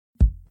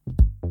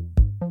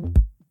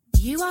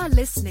You are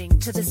listening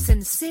to the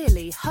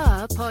Sincerely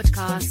Her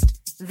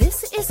podcast.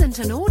 This isn't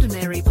an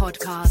ordinary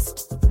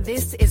podcast.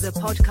 This is a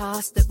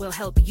podcast that will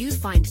help you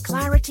find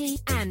clarity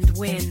and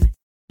win.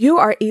 You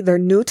are either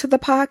new to the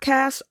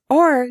podcast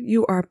or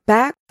you are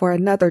back for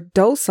another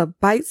dose of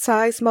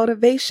bite-sized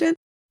motivation,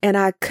 and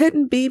I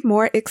couldn't be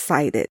more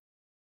excited.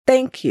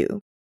 Thank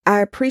you.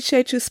 I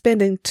appreciate you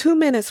spending 2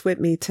 minutes with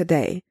me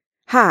today.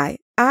 Hi,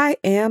 I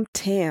am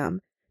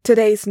Tam.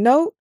 Today's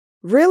note,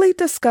 really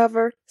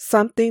discover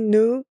something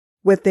new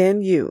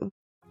within you.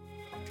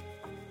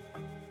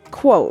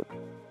 Quote,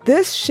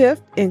 this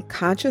shift in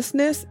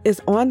consciousness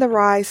is on the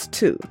rise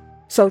too.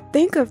 So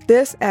think of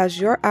this as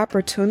your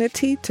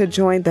opportunity to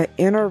join the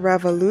inner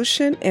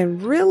revolution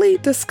and really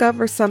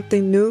discover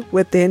something new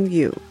within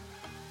you.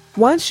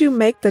 Once you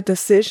make the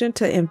decision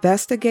to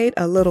investigate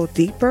a little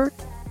deeper,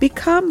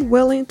 become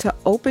willing to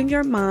open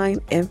your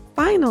mind and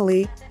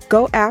finally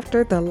go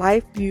after the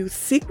life you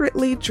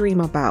secretly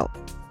dream about.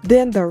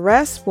 Then the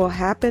rest will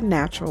happen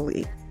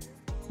naturally.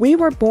 We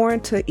were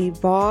born to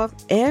evolve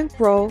and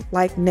grow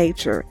like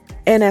nature,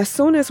 and as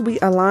soon as we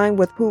align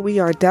with who we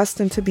are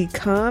destined to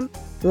become,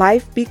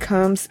 life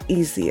becomes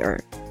easier.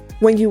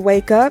 When you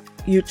wake up,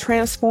 you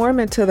transform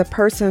into the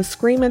person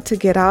screaming to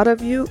get out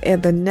of you,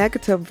 and the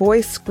negative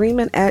voice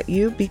screaming at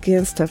you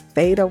begins to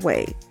fade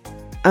away.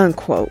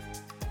 Unquote.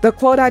 The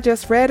quote I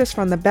just read is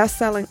from the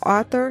best-selling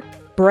author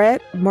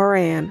Brett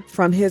Moran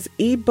from his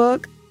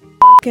ebook,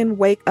 Fucking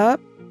Wake Up,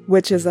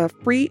 which is a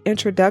free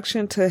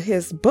introduction to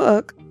his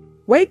book,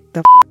 Wake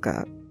the Fuck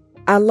Up.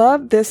 I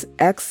love this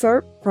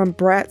excerpt from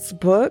Brett's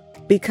book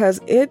because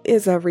it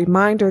is a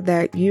reminder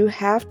that you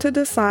have to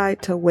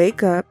decide to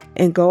wake up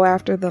and go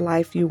after the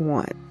life you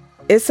want.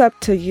 It's up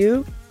to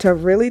you to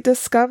really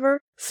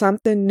discover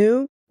something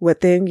new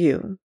within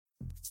you.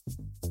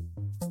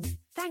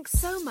 Thanks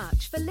so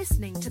much for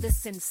listening to the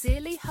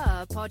Sincerely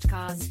Her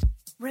podcast.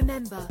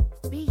 Remember,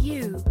 be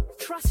you,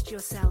 trust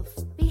yourself,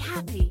 be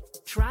happy,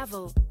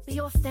 travel,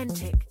 be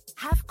authentic,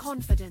 have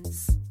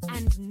confidence,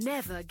 and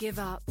never give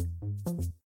up.